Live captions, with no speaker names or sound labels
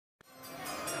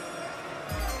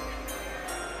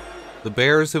The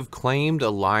Bears have claimed a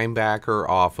linebacker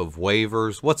off of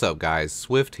waivers. What's up, guys?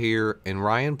 Swift here, and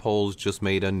Ryan Poles just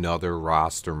made another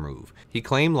roster move. He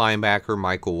claimed linebacker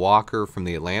Mykal Walker from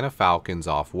the Atlanta Falcons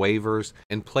off waivers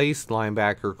and placed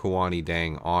linebacker Kawani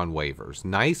Dang on waivers.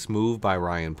 Nice move by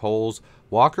Ryan Poles.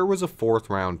 Walker was a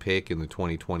 4th-round pick in the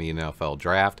 2020 NFL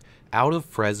Draft out of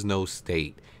Fresno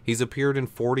State. He's appeared in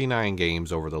 49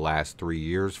 games over the last 3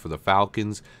 years for the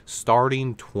Falcons,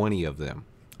 starting 20 of them.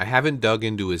 I haven't dug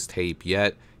into his tape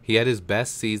yet. He had his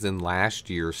best season last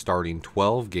year, starting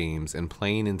 12 games and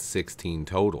playing in 16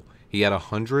 total. He had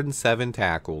 107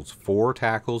 tackles, 4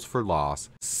 tackles for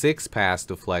loss, 6 pass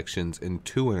deflections, and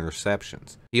 2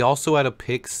 interceptions. He also had a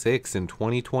pick 6 in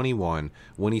 2021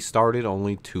 when he started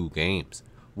only 2 games.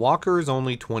 Walker is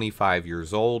only 25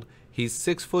 years old. He's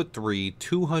 6'3",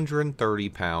 230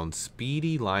 pound,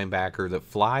 speedy linebacker that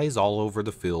flies all over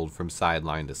the field from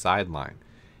sideline to sideline.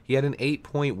 He had an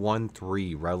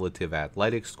 8.13 relative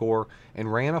athletic score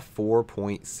and ran a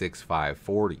 4.65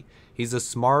 40. He's a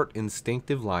smart,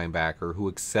 instinctive linebacker who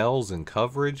excels in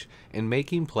coverage and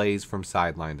making plays from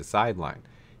sideline to sideline.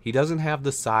 He doesn't have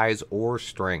the size or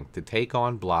strength to take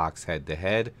on blocks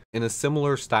head-to-head. In a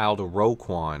similar style to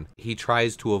Roquan, he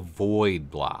tries to avoid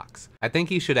blocks. I think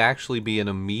he should actually be an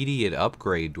immediate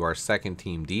upgrade to our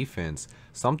second-team defense.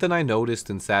 Something I noticed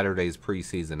in Saturday's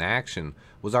preseason action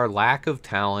was our lack of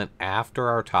talent after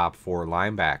our top 4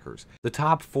 linebackers. The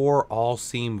top 4 all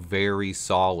seem very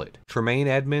solid. Tremaine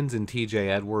Edmonds and TJ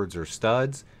Edwards are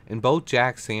studs, and both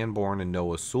Jack Sanborn and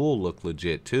Noah Sewell look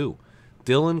legit too.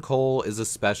 Dylan Cole is a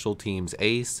special teams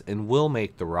ace and will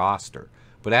make the roster.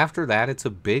 But after that, it's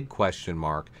a big question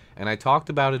mark, and I talked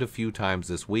about it a few times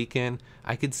this weekend.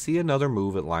 I could see another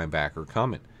move at linebacker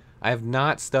coming. I have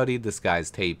not studied this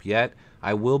guy's tape yet.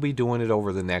 I will be doing it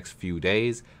over the next few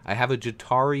days. I have a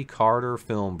Jatari Carter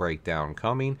film breakdown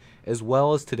coming, as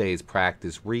well as today's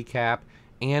practice recap,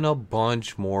 and a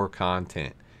bunch more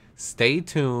content. Stay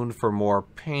tuned for more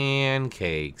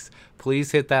pancakes.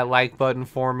 Please hit that like button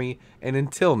for me, and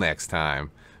until next time,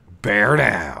 bear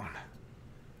down.